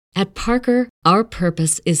At Parker, our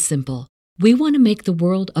purpose is simple. We want to make the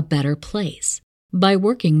world a better place by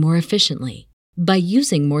working more efficiently, by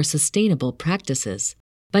using more sustainable practices,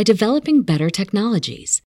 by developing better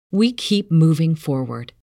technologies. We keep moving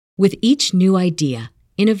forward. With each new idea,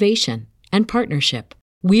 innovation, and partnership,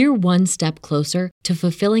 we're one step closer to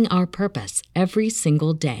fulfilling our purpose every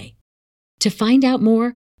single day. To find out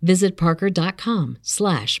more, visit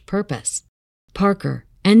parker.com/purpose. Parker,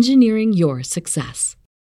 engineering your success.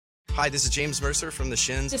 Hi, this is James Mercer from The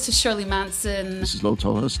Shins. This is Shirley Manson. This is Lo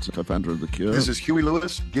Tolhurst, co-founder of The Cure. This is Huey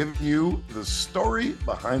Lewis, giving you the story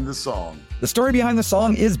behind the song. The Story Behind the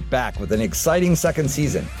Song is back with an exciting second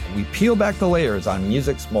season. We peel back the layers on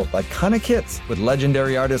music's most iconic hits with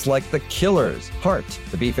legendary artists like The Killers, Heart,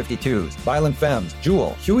 the B-52s, Violent Femmes,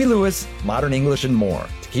 Jewel, Huey Lewis, Modern English, and more.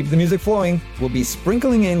 To keep the music flowing, we'll be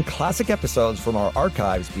sprinkling in classic episodes from our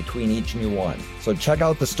archives between each new one. So check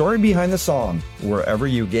out The Story Behind the Song wherever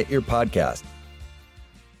you get your podcast.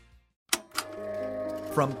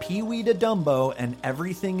 From Pee-wee to Dumbo and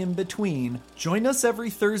everything in between, join us every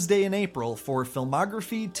Thursday in April for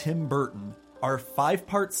Filmography Tim Burton. Our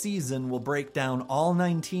 5-part season will break down all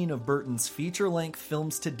 19 of Burton's feature-length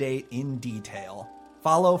films to date in detail.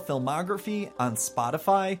 Follow Filmography on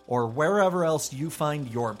Spotify or wherever else you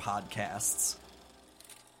find your podcasts.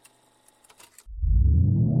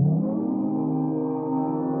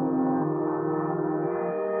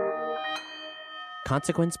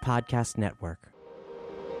 Consequence Podcast Network.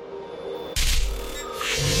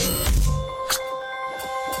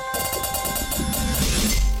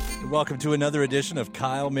 Welcome to another edition of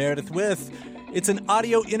Kyle Meredith With. It's an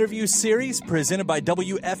audio interview series presented by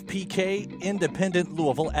WFPK Independent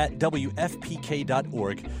Louisville at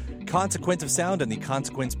WFPK.org. Consequence of Sound and the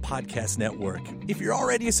Consequence Podcast Network. If you're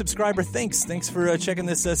already a subscriber, thanks for checking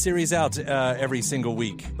this series out every single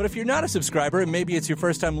week. But if you're not a subscriber and maybe it's your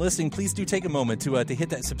first time listening, please do take a moment to hit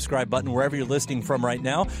that subscribe button wherever you're listening from right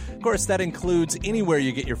now. Of course, that includes anywhere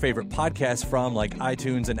you get your favorite podcasts from, like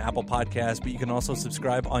iTunes and Apple Podcasts, but you can also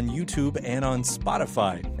subscribe on YouTube and on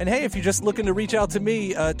Spotify. And hey, if you're just looking to reach out to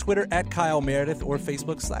me, Twitter at Kyle Meredith or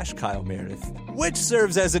Facebook /Kyle Meredith, which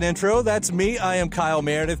serves as an intro. That's me. I am Kyle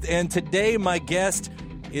Meredith, and today my guest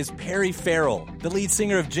is Perry Farrell. The lead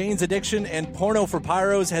singer of Jane's Addiction and Porno for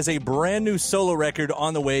Pyros has a brand new solo record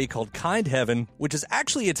on the way called Kind Heaven, which is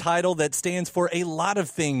actually a title that stands for a lot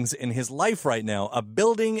of things in his life right now, a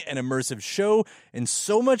building, an immersive show, and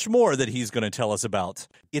so much more that he's going to tell us about.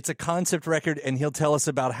 It's a concept record, and he'll tell us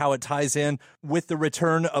about how it ties in with the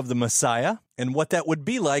return of the Messiah and what that would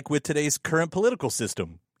be like with today's current political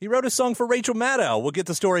system. He wrote a song for Rachel Maddow. We'll get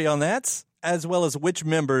the story on that, as well as which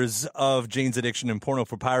members of Jane's Addiction and Porno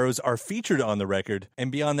for Pyros are featured on the record.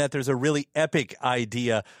 And beyond that, there's a really epic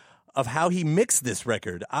idea of how he mixed this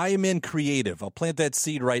record. I am in creative. I'll plant that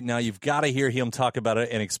seed right now. You've got to hear him talk about it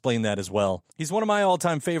and explain that as well. He's one of my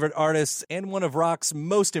all-time favorite artists and one of rock's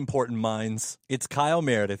most important minds. It's Kyle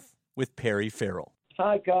Meredith with Perry Farrell.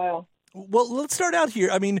 Hi, Kyle. Well, let's start out here.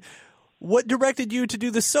 I mean, what directed you to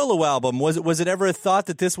do the solo album? Was it ever a thought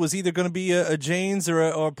that this was either going to be a Jane's or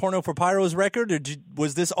a Porno for Pyros record, or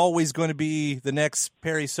was this always going to be the next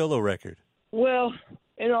Perry solo record? Well,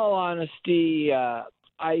 in all honesty, I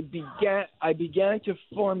began to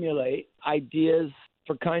formulate ideas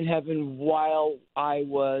for Kind Heaven while I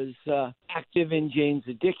was active in Jane's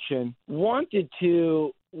Addiction. Wanted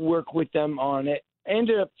to work with them on it.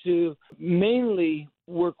 Ended up to mainly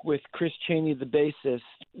work with Chris Chaney, the bassist.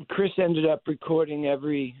 Chris ended up recording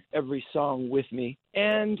every song with me.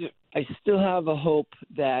 And I still have a hope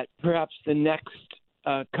that perhaps the next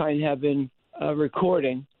Kind Heaven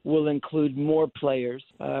recording will include more players.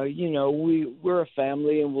 We're a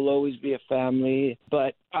family and we'll always be a family.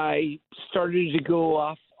 But I started to go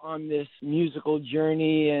off on this musical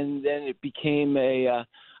journey, and then it became a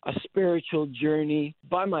spiritual journey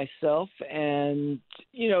by myself, and,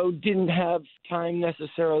 didn't have time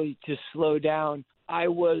necessarily to slow down. I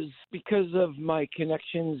was, because of my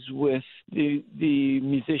connections with the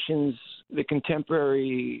musicians, the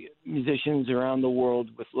contemporary musicians around the world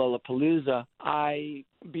with Lollapalooza, I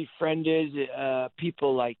befriended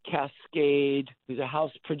people like Cascade, who's a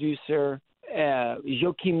house producer,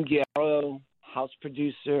 Joachim Guerrero, house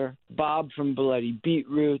producer, Bob from Bloody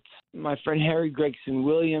Beetroots. My friend Harry Gregson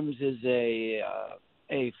Williams is a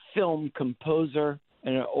film composer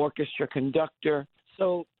and an orchestra conductor.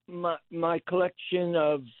 So my collection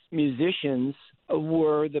of musicians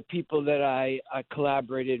were the people that I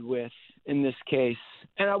collaborated with in this case.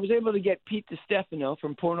 And I was able to get Pete DiStefano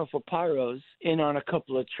from Porno for Pyros in on a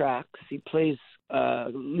couple of tracks. He plays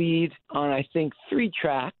lead on, I think, 3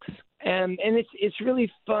 tracks. And it's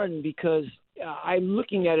really fun because I'm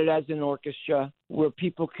looking at it as an orchestra where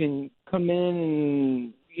people can come in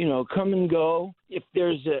and, come and go. If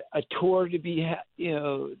there's a tour to be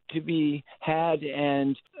had,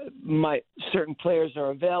 and certain players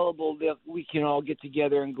are available, we can all get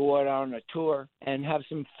together and go out on a tour and have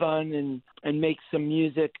some fun and make some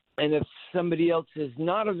music. And if somebody else is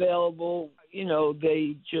not available,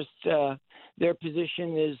 they just their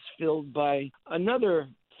position is filled by another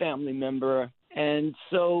family member. And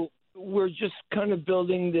so we're just kind of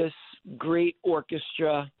building this great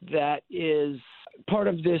orchestra that is part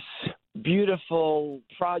of this beautiful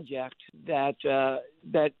project that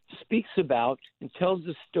speaks about and tells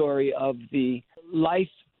the story of the life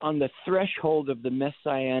on the threshold of the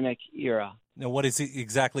Messianic era. Now, what is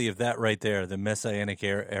exactly of that right there, the Messianic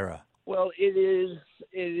era? Well, it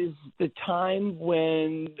is the time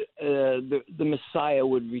when the Messiah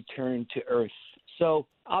would return to earth. So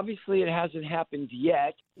obviously it hasn't happened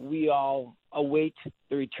yet. We all await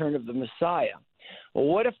the return of the Messiah. Well,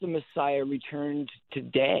 what if the Messiah returned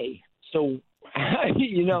today? So,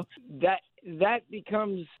 that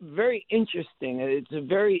becomes very interesting. It's a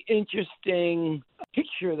very interesting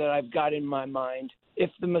picture that I've got in my mind. If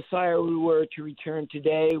the Messiah were to return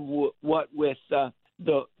today, what with the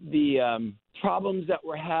problems that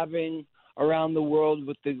we're having around the world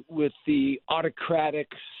with the autocratic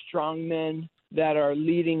strongmen that are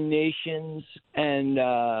leading nations, and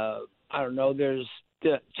there's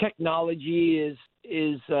the technology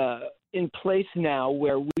is in place now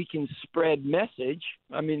where we can spread message.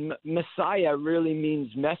 I mean, Messiah really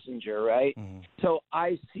means messenger, right? Mm-hmm. So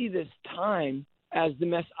I see this time as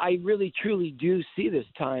I really truly do see this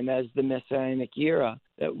time as the Messianic era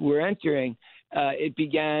that we're entering. It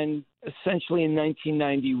began essentially in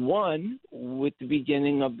 1991 with the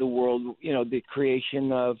beginning of the world, the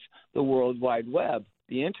creation of the World Wide Web,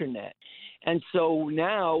 the internet. And so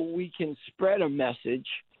now we can spread a message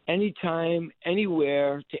anytime,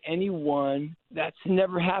 anywhere, to anyone. That's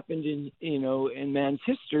never happened in man's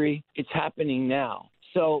history. It's happening now.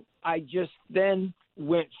 So I just then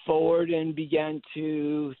went forward and began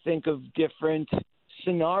to think of different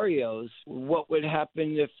scenarios. What would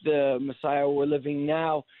happen if the Messiah were living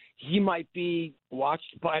now? He might be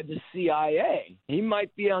watched by the CIA. He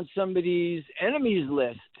might be on somebody's enemies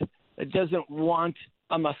list that doesn't want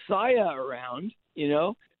a Messiah around.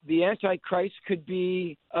 The Antichrist could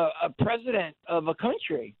be a president of a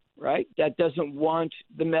country, right, that doesn't want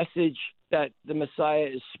the message that the Messiah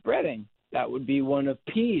is spreading. That would be one of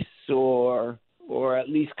peace or at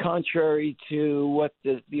least contrary to what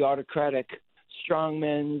the autocratic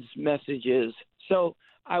strongmen's message is. So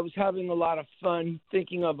I was having a lot of fun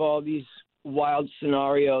thinking of all these wild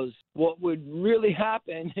scenarios. What would really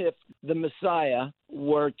happen if the Messiah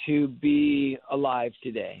were to be alive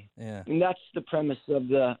today? Yeah. And that's the premise of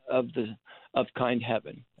Kind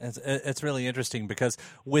Heaven. It's really interesting because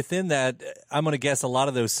within that, I'm going to guess a lot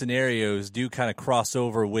of those scenarios do kind of cross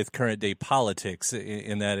over with current day politics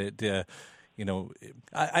in that it.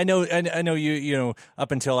 I know you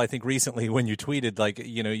up until I think recently when you tweeted,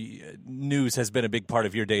 news has been a big part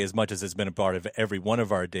of your day as much as it's been a part of every one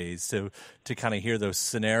of our days. So to kind of hear those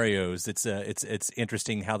scenarios, it's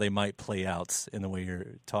interesting how they might play out in the way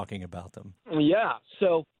you're talking about them. Yeah.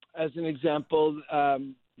 So as an example,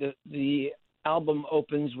 the album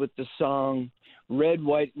opens with the song Red,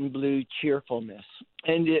 White, and Blue Cheerfulness.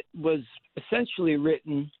 And it was essentially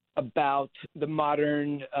written about the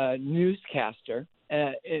modern newscaster.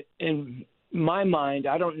 In my mind,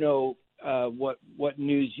 I don't know what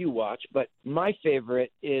news you watch, but my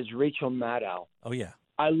favorite is Rachel Maddow. Oh, yeah.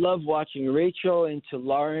 I love watching Rachel and to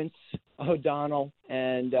Lawrence O'Donnell.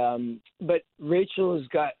 But Rachel has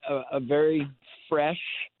got a very fresh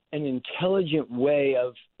and intelligent way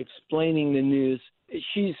of explaining the news.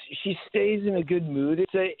 She stays in a good mood.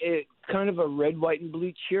 It's a kind of a red, white, and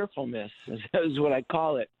blue cheerfulness is what I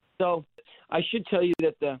call it. So I should tell you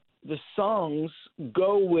that the songs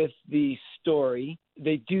go with the story.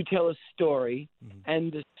 They do tell a story,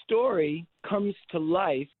 and the story comes to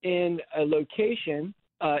life in a location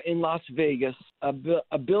in Las Vegas,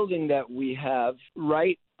 a building that we have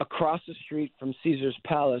right across the street from Caesar's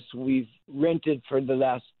Palace. We've rented for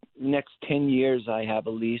the next 10 years. I have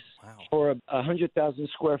a lease for a 100,000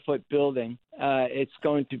 square foot building. It's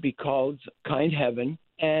going to be called Kind Heaven,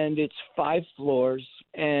 and it's 5 floors.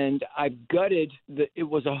 And I've gutted it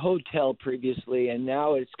was a hotel previously, and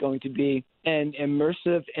now it's going to be an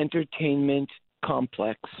immersive entertainment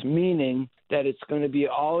complex, meaning that it's going to be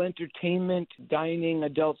all entertainment, dining,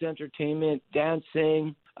 adult entertainment,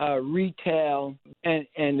 dancing, retail, and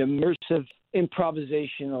immersive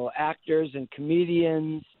improvisational actors and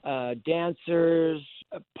comedians, dancers,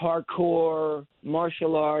 parkour,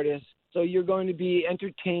 martial artists. So you're going to be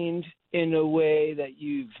entertained in a way that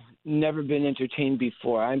you've never been entertained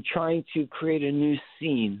before. I'm trying to create a new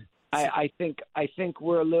scene. I think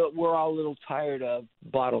we're all a little tired of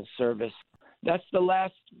bottle service. That's the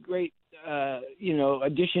last great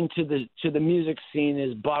addition to the music scene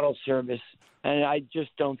is bottle service, and I just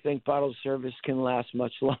don't think bottle service can last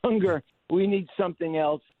much longer. We need something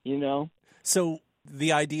else, So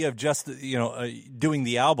the idea of just doing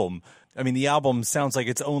the album. I mean, the album sounds like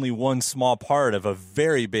it's only one small part of a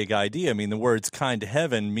very big idea. I mean, the words "kind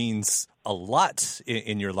heaven" means a lot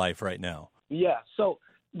in your life right now. Yeah. So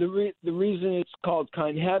the reason it's called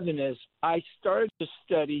Kind Heaven is I started to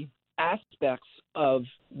study aspects of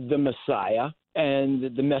the Messiah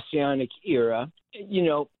and the Messianic era.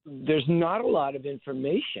 There's not a lot of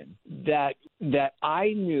information that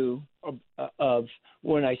I knew of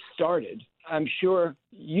when I started. I'm sure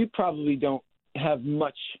you probably don't have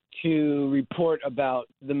much to report about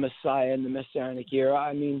the Messiah and the Messianic era.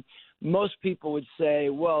 I mean, most people would say,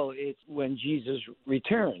 well, it's when Jesus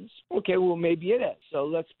returns. Okay, well, maybe it is. So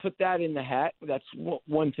let's put that in the hat. That's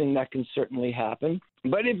one thing that can certainly happen.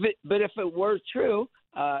 But if it were true,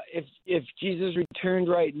 if Jesus returned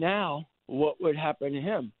right now, what would happen to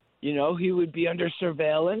him? He would be under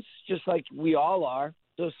surveillance, just like we all are.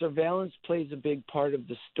 So surveillance plays a big part of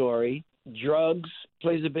the story. Drugs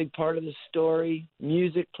plays a big part of the story.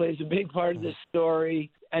 Music plays a big part of the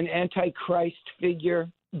story. An antichrist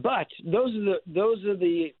figure. But those are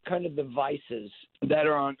the kind of the vices that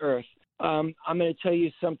are on earth. I'm going to tell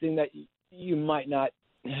you something that you might not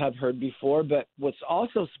have heard before, but what's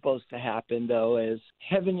also supposed to happen, though, is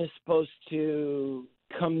heaven is supposed to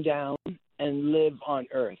come down and live on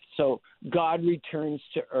earth. So God returns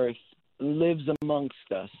to earth, lives amongst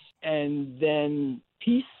us, and then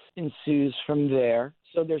peace ensues from there.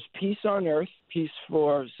 So there's peace on earth, peace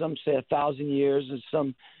for some say 1,000 years,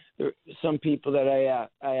 and some people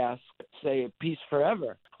that I ask say peace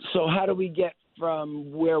forever. So how do we get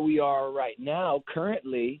from where we are right now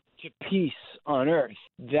currently to peace on earth?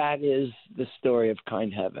 That is the story of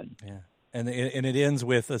Kind Heaven. Yeah, and it ends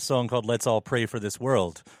with a song called "Let's All Pray for This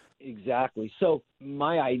World." Exactly. So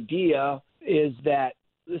my idea is that,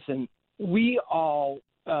 listen, we all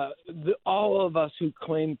of us who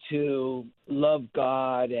claim to love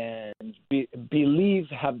God and believe,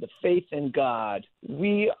 have the faith in God,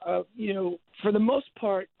 we, for the most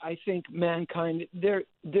part, I think mankind, they're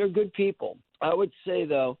good people. I would say,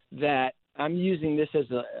 though, that I'm using this as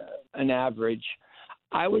an average.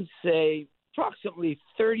 I would say approximately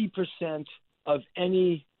 30% of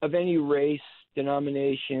any race,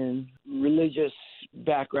 denomination, religious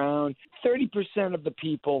background, 30% of the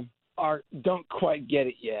people don't quite get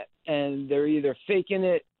it yet, and they're either faking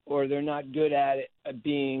it or they're not good at it, at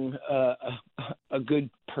being a good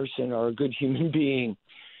person or a good human being.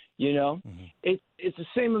 Mm-hmm. It's the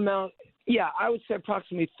same amount. Yeah, I would say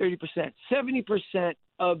approximately 30%, 70%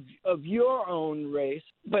 of your own race,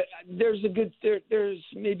 but there's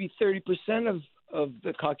maybe 30% of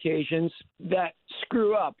the Caucasians that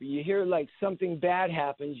screw up. You hear like something bad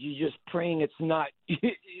happens, you're just praying it's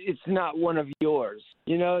not one of yours.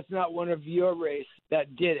 It's not one of your race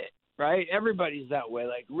that did it, right? Everybody's that way.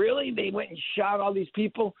 Like, really? They went and shot all these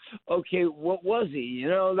people? Okay, what was he?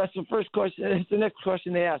 That's the first question. That's the next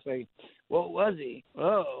question they ask. Like, what was he?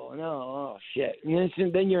 Oh, no. Oh, shit.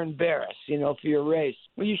 And then you're embarrassed, for your race.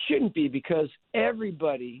 Well, you shouldn't be, because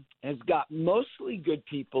everybody has got mostly good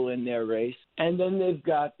people in their race, and then they've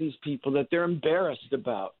got these people that they're embarrassed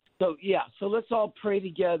about. So, yeah, so let's all pray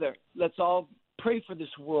together. Let's all pray for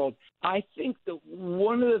this world. I think that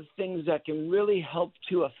one of the things that can really help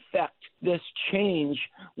to affect this change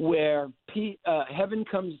where heaven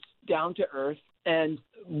comes down to earth and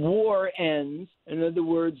war ends. In other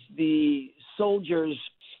words, the soldiers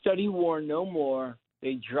study war no more.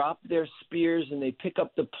 They drop their spears and they pick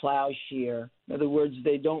up the plowshare. In other words,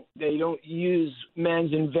 they don't use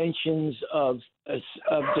man's inventions of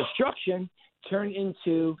destruction turn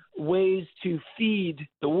into ways to feed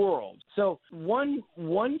the world. So one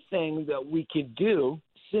thing that we could do,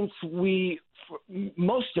 since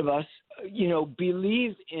most of us,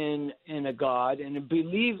 believe in a God and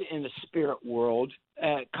believe in a spirit world.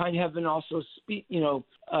 Kind Heaven also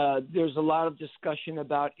there's a lot of discussion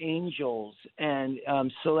about angels and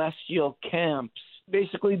celestial camps.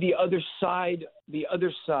 Basically, the other side, the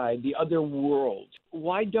other world.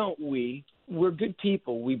 Why don't we? We're good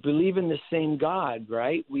people. We believe in the same God,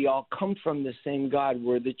 right? We all come from the same God.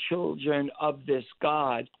 We're the children of this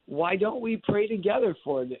God. Why don't we pray together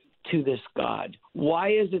to this God? Why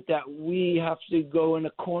is it that we have to go in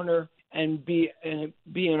a corner and be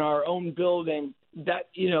in our own building that,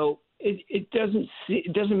 it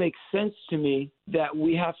doesn't make sense to me that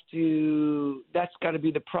we have to, that's got to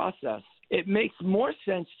be the process. It makes more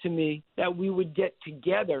sense to me that we would get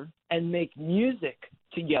together and make music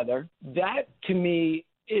together. That, to me,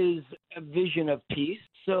 is a vision of peace.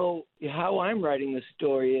 So how I'm writing the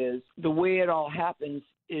story is the way it all happens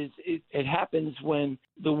is it happens when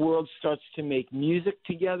the world starts to make music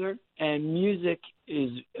together, and music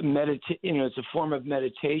is it's a form of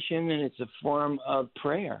meditation and it's a form of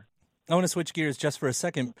prayer. I want to switch gears just for a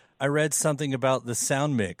second. I read something about the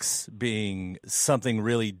sound mix being something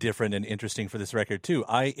really different and interesting for this record too.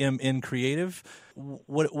 I Am In Creative.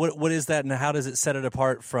 What is that, and how does it set it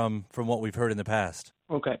apart from what we've heard in the past?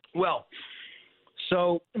 Okay. Well,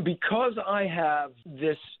 so because I have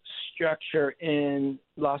this structure in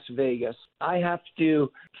Las Vegas, I have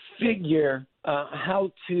to figure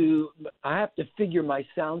figure my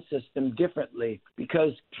sound system differently,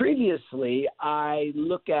 because previously I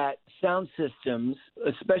look at sound systems,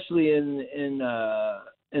 especially in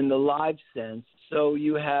the live sense. So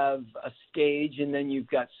you have a stage, and then you've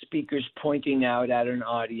got speakers pointing out at an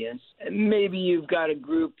audience. And maybe you've got a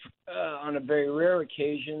group on a very rare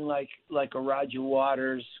occasion, like a Roger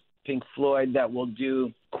Waters, Pink Floyd, that will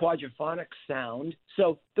do quadraphonic sound.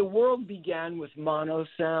 So the world began with mono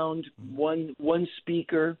sound. One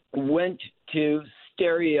speaker went to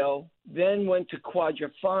stereo, then went to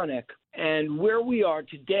quadraphonic. And where we are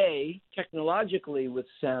today, technologically with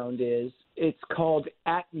sound, it's called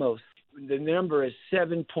Atmos. The number is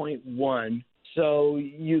 7.1. So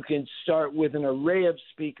you can start with an array of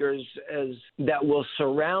speakers that will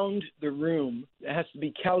surround the room. It has to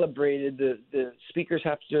be calibrated. The speakers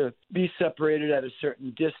have to be separated at a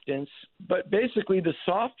certain distance. But basically the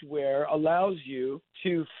software allows you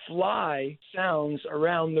to fly sounds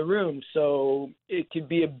around the room. So it could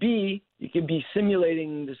be a bee. You could be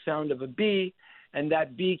simulating the sound of a bee, and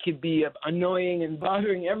that bee could be annoying and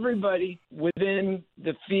bothering everybody within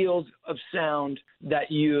the field of sound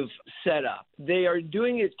that you've set up. They are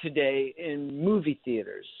doing it today in movie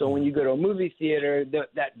theaters. So when you go to a movie theater,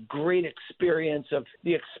 that great experience of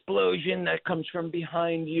the explosion that comes from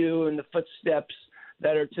behind you and the footsteps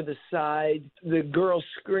that are to the side, the girl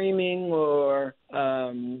screaming, or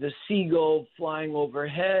the seagull flying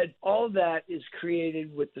overhead, all that is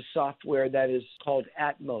created with the software that is called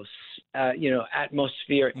Atmos,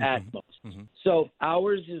 Atmosphere Atmos. Mm-hmm. So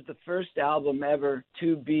ours is the first album ever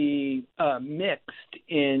to be mixed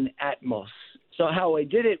in Atmos. So how I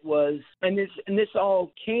did it was, and this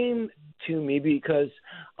all came to me because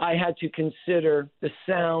I had to consider the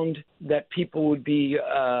sound that people would be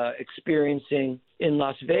experiencing in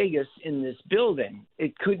Las Vegas in this building.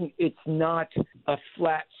 It's not a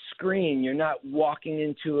flat screen. You're not walking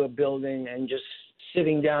into a building and just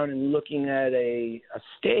sitting down and looking at a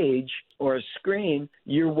stage or a screen.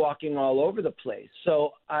 You're walking all over the place.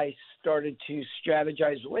 So I started to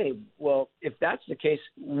strategize, well, if that's the case,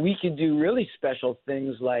 we could do really special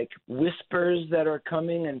things like whispers that are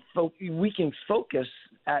coming, and we can focus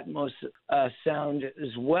Atmos sound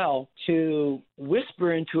as well to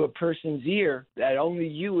whisper into a person's ear that only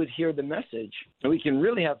you would hear the message. And we can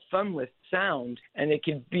really have fun with sound, and it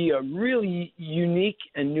can be a really unique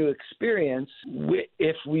and new experience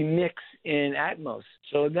if we mix in Atmos.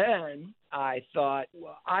 So then I thought,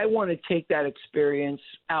 well, I want to take that experience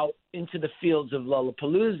out into the fields of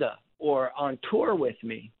Lollapalooza or on tour with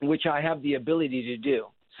me, which I have the ability to do.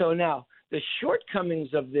 So now, the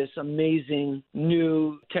shortcomings of this amazing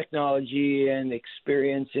new technology and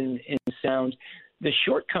experience in sound, the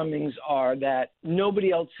shortcomings are that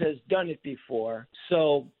nobody else has done it before.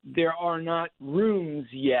 So there are not rooms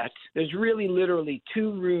yet. There's really literally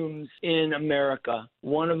 2 rooms in America.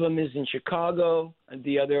 One of them is in Chicago, and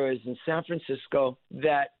the other is in San Francisco,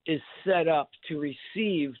 that is set up to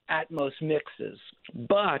receive Atmos mixes.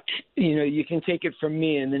 But, you can take it from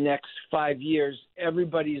me, in the next 5 years,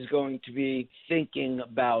 everybody's going to be thinking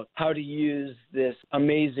about how to use this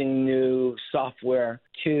amazing new software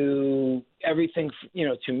to everything,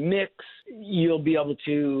 to mix. You'll be able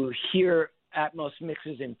to hear Atmos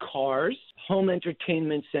mixes in cars, home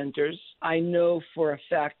entertainment centers. I know for a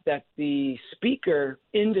fact that the speaker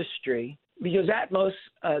industry, because Atmos,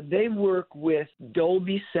 they work with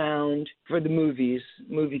Dolby Sound for the movie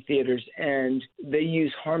theaters, and they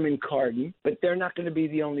use Harman Kardon, but they're not going to be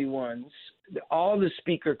the only ones. All the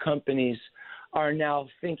speaker companies are now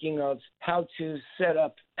thinking of how to set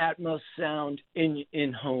up Atmos sound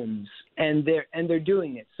in homes, and they're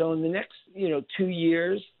doing it. So in the next 2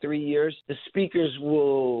 years, 3 years, the speakers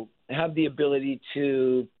will have the ability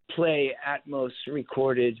to play Atmos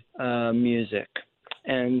recorded music.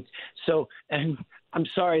 And I'm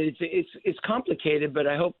sorry, it's complicated, but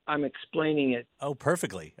I hope I'm explaining it. Oh,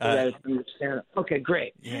 perfectly. Okay,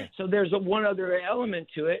 great. Yeah. So there's one other element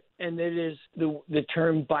to it, and it is the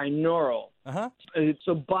term binaural. Uh-huh.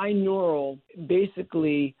 So binaural,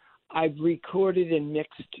 basically, I've recorded and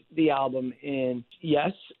mixed the album in,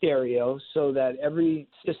 stereo, so that every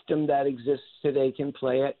system that exists today can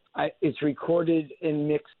play it. It's recorded and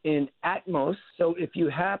mixed in Atmos. So if you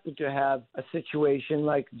happen to have a situation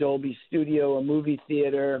like Dolby Studio, a movie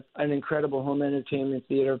theater, an incredible home entertainment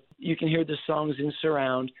theater, you can hear the songs in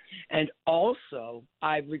surround. And also,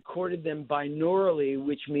 I've recorded them binaurally,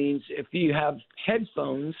 which means if you have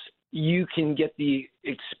headphones, you can get the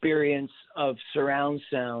experience of surround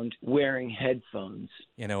sound wearing headphones.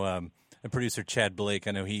 You know, the producer Chad Blake,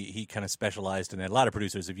 I know he kind of specialized in that. A lot of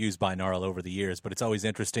producers have used binaural over the years, but it's always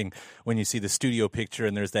interesting when you see the studio picture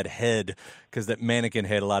and there's that head, because that mannequin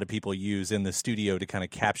head a lot of people use in the studio to kind of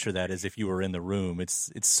capture that as if you were in the room. It's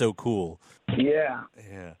so cool. Yeah.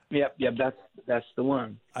 Yeah. Yep, that's the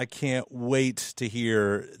one. I can't wait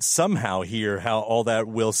to somehow hear how all that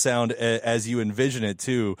will sound as you envision it,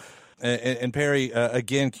 too. And Perry,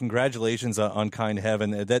 again, congratulations on Kind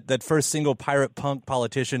Heaven. That first single, Pirate Punk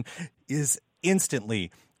Politician, is instantly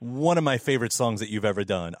one of my favorite songs that you've ever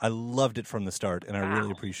done. I loved it from the start, and I really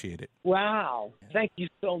appreciate it. Wow. Thank you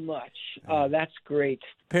so much. That's great.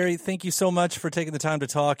 Perry, thank you so much for taking the time to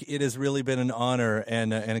talk. It has really been an honor.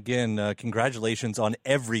 And again, congratulations on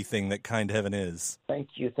everything that Kind Heaven is. Thank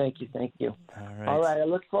you. All right. I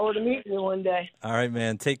look forward to meeting you one day. All right,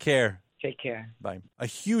 man. Take care. Take care. Bye. A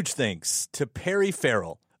huge thanks to Perry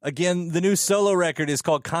Farrell. Again, the new solo record is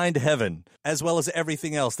called Kind Heaven, as well as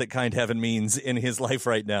everything else that Kind Heaven means in his life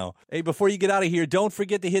right now. Hey, before you get out of here, don't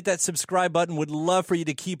forget to hit that subscribe button. Would love for you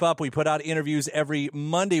to keep up. We put out interviews every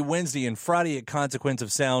Monday, Wednesday, and Friday at Consequence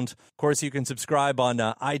of Sound. Of course, you can subscribe on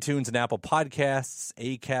iTunes and Apple Podcasts,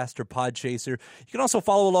 Acast, or Podchaser. You can also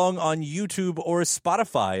follow along on YouTube or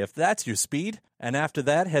Spotify if that's your speed. And after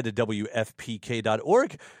that, head to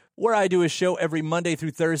WFPK.org. where I do a show every Monday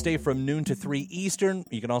through Thursday from noon to 3 Eastern.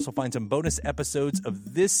 You can also find some bonus episodes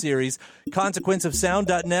of this series.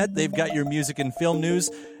 ConsequenceOfSound.net. They've got your music and film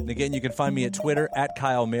news. And again, you can find me at Twitter at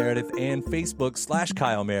Kyle Meredith and Facebook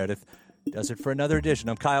 /Kyle Meredith. Does it for another edition.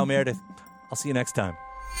 I'm Kyle Meredith. I'll see you next time.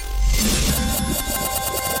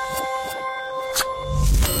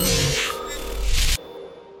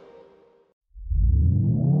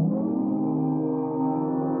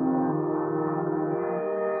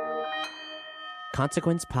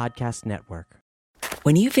 Consequence Podcast Network.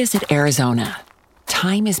 When you visit Arizona,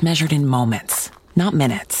 time is measured in moments, not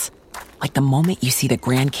minutes. Like the moment you see the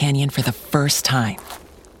Grand Canyon for the first time.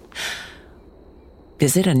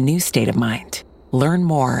 Visit a new state of mind. Learn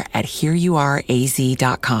more at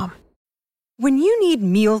hereyouareaz.com. When you need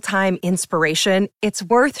mealtime inspiration, it's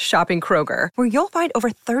worth shopping Kroger, where you'll find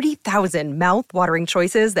over 30,000 mouth-watering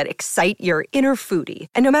choices that excite your inner foodie.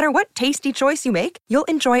 And no matter what tasty choice you make, you'll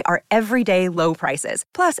enjoy our everyday low prices,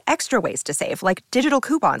 plus extra ways to save, like digital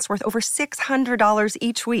coupons worth over $600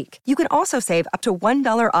 each week. You can also save up to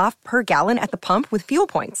 $1 off per gallon at the pump with fuel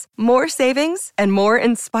points. More savings and more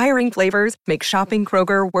inspiring flavors make shopping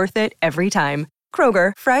Kroger worth it every time.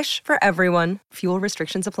 Kroger, fresh for everyone. Fuel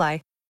restrictions apply.